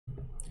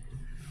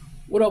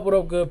What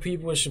up, good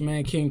people? It's your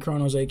man King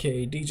Chronos,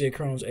 aka DJ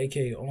Chronos,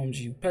 aka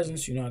OMG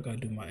Peasants. You know I gotta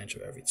do my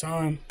intro every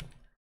time.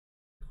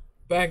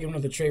 Back in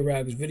another Trey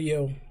Rags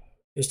video.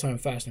 This time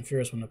Fast and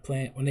Furious when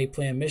they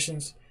plan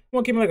missions.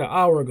 One came like an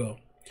hour ago.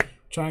 I'm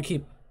trying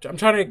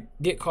to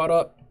get caught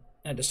up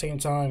and at the same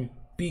time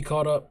be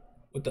caught up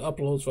with the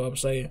uploads. So I'm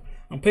saying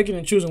I'm picking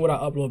and choosing what I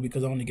upload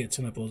because I only get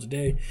 10 uploads a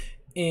day,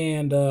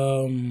 and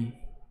the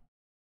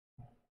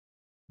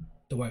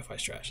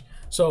Wi-Fi's trash.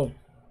 So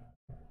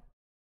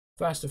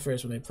Fast and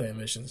Furious when they plan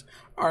missions.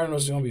 I already know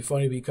it's gonna be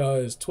funny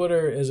because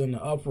Twitter is in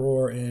the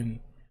uproar and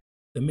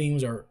the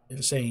memes are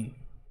insane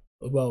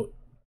about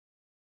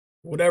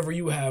whatever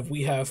you have,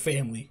 we have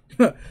family.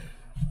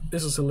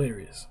 This is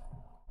hilarious.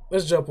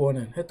 Let's jump on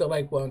in. Hit the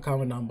like button,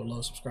 comment down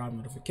below, subscribe,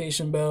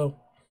 notification bell.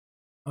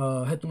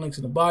 Hit the links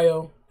in the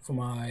bio for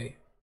my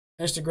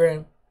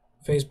Instagram,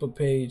 Facebook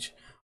page,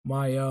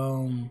 my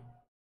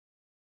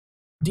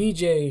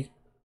DJ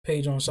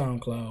page on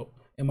SoundCloud,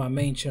 and my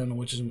main channel,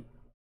 which is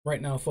right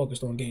now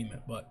focused on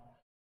gaming. But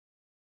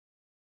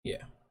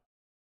yeah,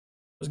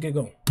 let's get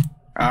going.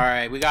 All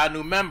right, we got a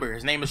new member.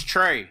 His name is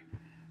Trey.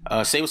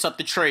 Say what's up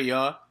to Trey,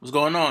 y'all. What's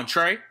going on,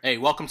 Trey? Hey,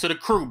 welcome to the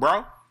crew,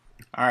 bro.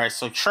 All right,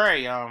 so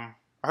Trey, I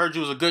heard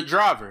you was a good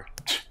driver.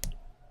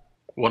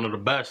 One of the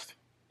best.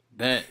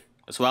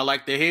 That's what I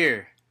like to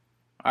hear.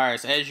 All right,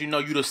 so as you know,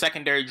 you the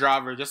secondary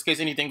driver. Just in case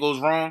anything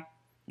goes wrong,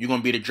 you're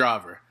gonna be the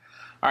driver.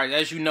 All right,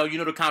 as you know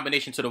the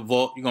combination to the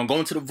vault. You're gonna go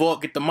into the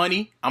vault, get the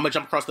money. I'm gonna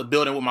jump across the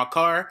building with my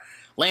car,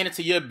 land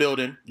into your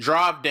building,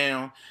 drive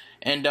down,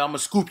 and I'm gonna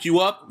scoop you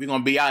up. We're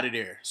gonna be out of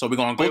there. So we're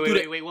gonna go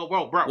through. Wait,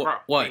 bro.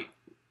 What? Wait.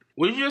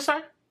 What did you just say?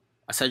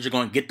 I said you're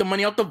gonna get the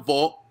money out the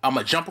vault. I'm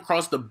gonna jump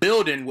across the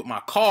building with my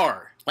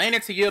car, land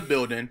into your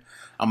building.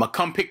 I'm gonna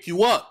come pick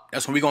you up.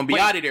 That's when we're gonna be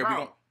out of there.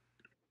 Bro,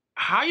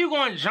 how you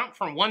gonna jump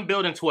from one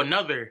building to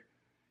another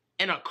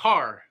in a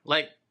car?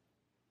 Like,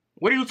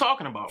 what are you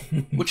talking about?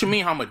 What you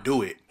mean how I'm gonna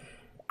do it?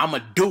 I'm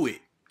gonna do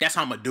it. That's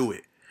how I'm gonna do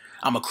it.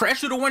 I'm gonna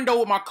crash through the window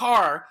with my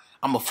car.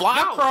 I'm gonna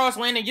fly across,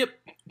 land in your...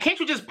 Can't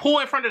you just pull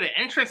in front of the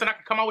entrance and I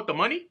can come out with the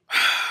money?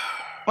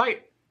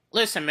 Like...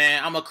 Listen,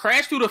 man, I'm going to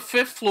crash through the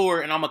 5th floor,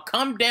 and I'm going to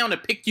come down to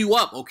pick you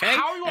up, okay?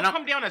 How are you going to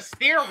come down a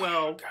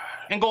stairwell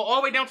and go all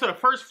the way down to the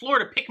 1st floor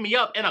to pick me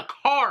up in a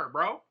car,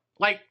 bro?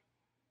 Like,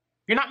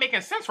 you're not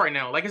making sense right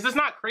now. Like, is this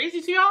not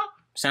crazy to y'all?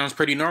 Sounds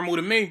pretty normal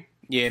to me.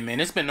 Yeah,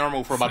 man, it's been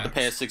normal for about the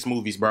past 6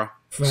 movies, bro.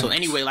 So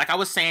anyway, like I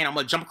was saying, I'm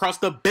going to jump across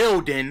the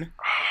building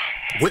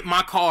with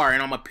my car,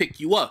 and I'm going to pick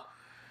you up.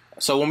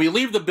 So when we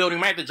leave the building,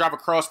 we might have to drive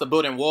across the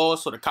building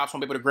walls so the cops won't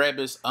be able to grab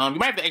us. You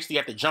might have to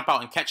actually jump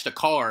out and catch the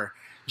car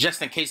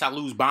just in case I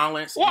lose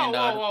balance.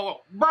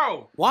 Whoa.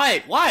 Bro.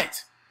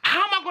 What?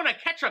 How am I going to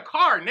catch a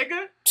car,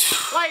 nigga?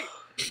 Like...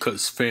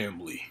 Because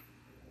family.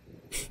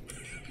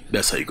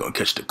 That's how you're going to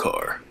catch the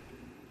car.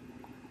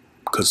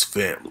 Because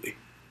family.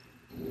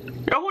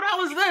 Yo, who the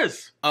hell is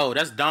this? Oh,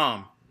 that's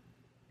Dom.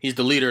 He's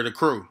the leader of the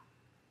crew.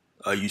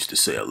 I used to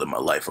say I live my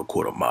life a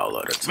quarter mile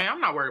at a time. Man,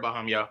 I'm not worried about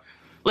him, yo.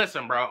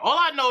 Listen, bro. All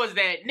I know is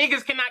that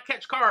niggas cannot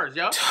catch cars,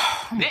 yo.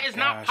 That is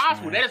not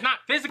possible. Man. That is not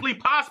physically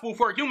possible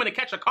for a human to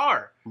catch a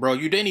car. Bro,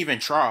 you didn't even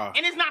try.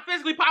 And it's not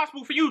physically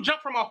possible for you to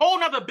jump from a whole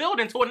nother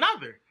building to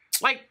another.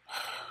 Like,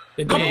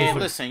 come on.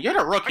 Listen, you're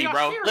the rookie,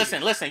 bro.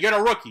 Serious? Listen, you're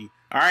the rookie.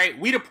 All right?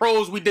 We the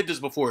pros. We did this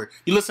before.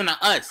 You listen to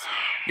us.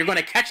 You're going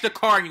to catch the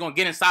car and you're going to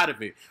get inside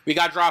of it. We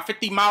got to drive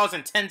 50 miles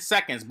in 10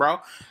 seconds, bro.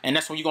 And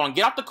that's when you're going to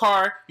get out the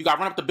car. You got to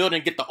run up the building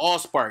and get the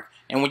all-spark.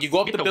 And when you go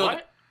up the building...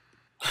 What?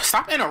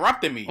 Stop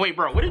interrupting me. Wait,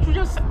 bro, what did you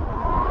just say?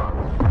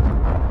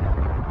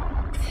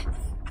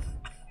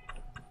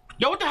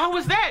 Yo, what the hell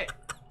was that?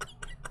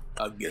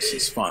 I guess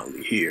it's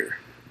finally here.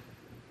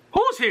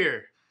 Who's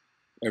here?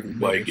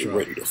 Everybody get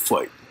ready to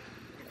fight.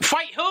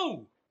 Fight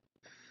who?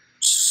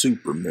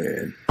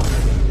 Superman.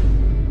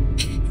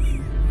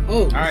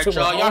 Oh, all right,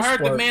 y'all. Y'all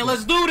heard the man.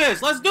 Let's do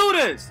this. Let's do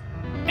this.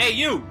 Hey,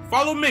 you.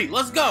 Follow me.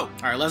 Let's go. All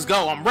right, let's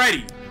go. I'm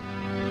ready.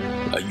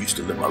 I used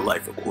to live my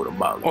life a quarter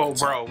mile. Oh,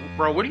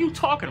 bro, what are you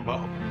talking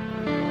about?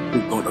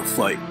 We're gonna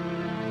fight.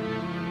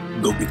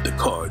 Go get the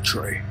car,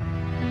 Trey.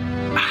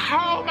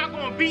 How am I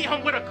gonna beat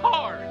him with a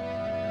car?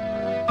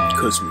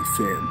 Cause we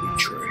family,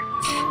 Trey.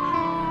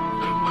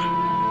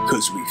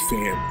 Cause we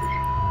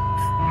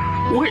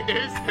family. What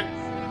is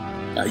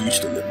this? I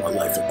used to live my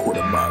life a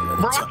quarter mile at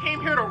a time. Bro, I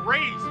came here to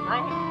race,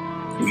 bro.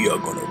 We are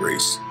gonna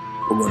race.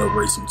 We're gonna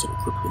race him to the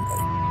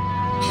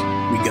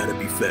kryptonite. We gotta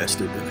be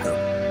faster than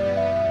him.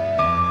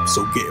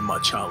 So get in my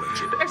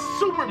challenger. That's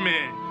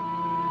Superman.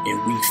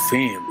 And we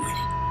family.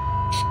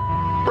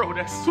 Bro,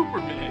 that's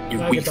Superman.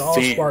 And we get the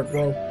all-spark,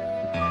 bro.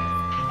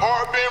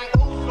 I've been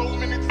broke so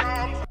many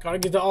times. Gotta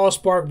get the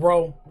all-spark,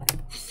 bro.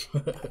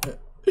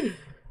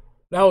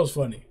 That was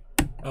funny.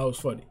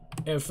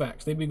 In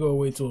fact, they be going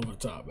way too over the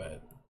top,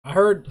 man. I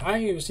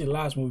didn't even see the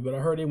last movie, but I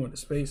heard they went to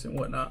space and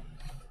whatnot.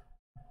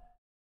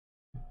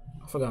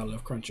 I forgot I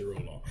left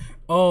Crunchyroll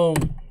on.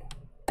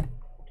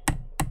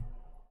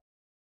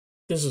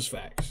 This is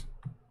facts.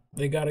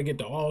 They gotta get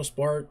the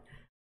all-spark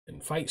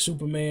and fight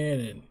Superman,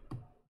 and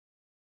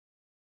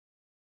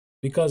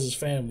because it's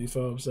family,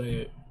 so I'm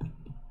saying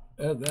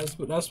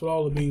That's what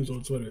all the memes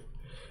on Twitter.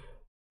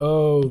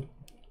 Oh,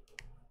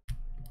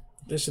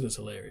 this shit is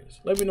hilarious.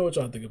 Let me know what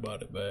y'all think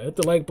about it, man. Hit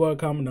the like button,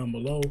 comment down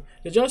below.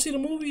 Did y'all see the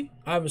movie?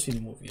 I haven't seen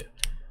the movie yet.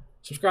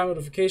 Subscribe,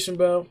 notification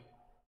bell.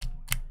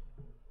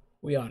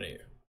 We out of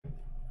here.